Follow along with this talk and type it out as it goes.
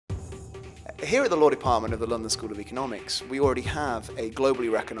Here at the Law Department of the London School of Economics, we already have a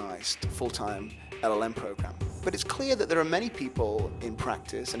globally recognised full-time LLM programme. But it's clear that there are many people in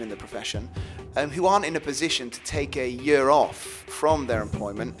practice and in the profession who aren't in a position to take a year off from their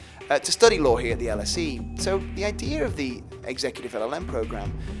employment to study law here at the LSE. So the idea of the Executive LLM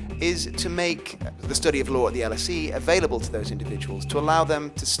programme is to make the study of law at the LSE available to those individuals, to allow them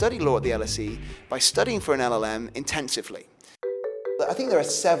to study law at the LSE by studying for an LLM intensively. I think there are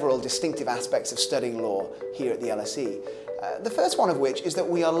several distinctive aspects of studying law here at the LSE. The first one of which is that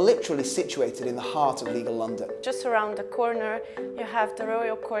we are literally situated in the heart of legal London. Just around the corner you have the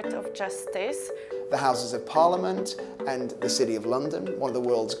Royal Court of Justice, the Houses of Parliament and the City of London, one of the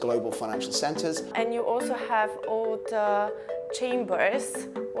world's global financial centres. And you also have all the chambers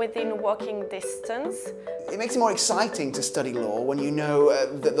within walking distance. It makes it more exciting to study law when you know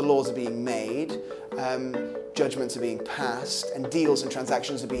that the laws are being made, judgments are being passed and deals and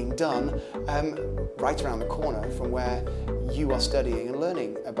transactions are being done right around the corner from where you are studying and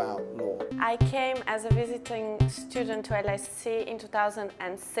learning about law. I came as a visiting student to LSE in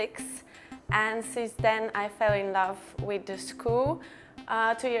 2006, and since then I fell in love with the school.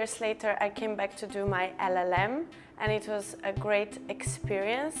 2 years later I came back to do my LLM, and it was a great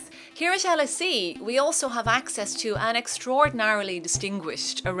experience. Here at LSE, we also have access to an extraordinarily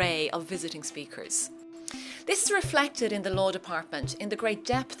distinguished array of visiting speakers. This is reflected in the Law Department in the great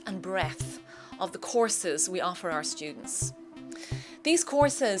depth and breadth of the courses we offer our students. These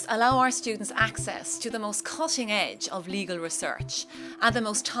courses allow our students access to the most cutting edge of legal research and the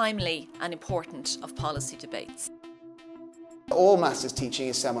most timely and important of policy debates. All Masters teaching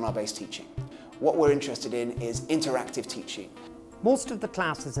is seminar-based teaching. What we're interested in is interactive teaching. Most of the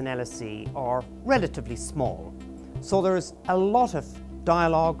classes in LSE are relatively small, so there's a lot of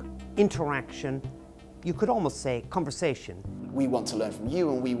dialogue, interaction, you could almost say conversation. We want to learn from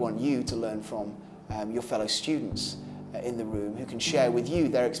you, and we want you to learn from your fellow students in the room who can share with you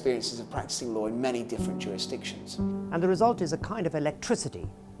their experiences of practicing law in many different jurisdictions. And the result is a kind of electricity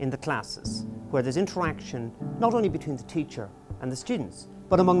in the classes, where there's interaction not only between the teacher and the students,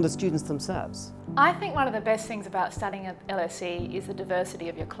 but among the students themselves. I think one of the best things about studying at LSE is the diversity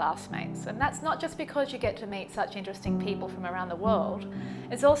of your classmates, and that's not just because you get to meet such interesting people from around the world,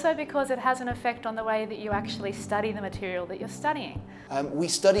 it's also because it has an effect on the way that you actually study the material that you're studying. We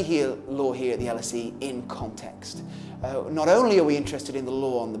study law here at the LSE in context. Not only are we interested in the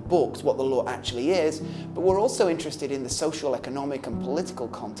law on the books, what the law actually is, but we're also interested in the social, economic and political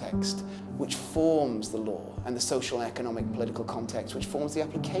context which forms the law, and the social, economic and political context which forms the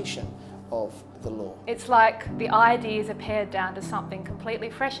application of the law. It's like the ideas are pared down to something completely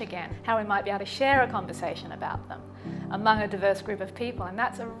fresh again, how we might be able to share a conversation about them among a diverse group of people, and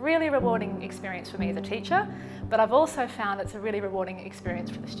that's a really rewarding experience for me as a teacher, but I've also found it's a really rewarding experience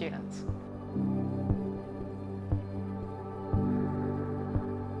for the students.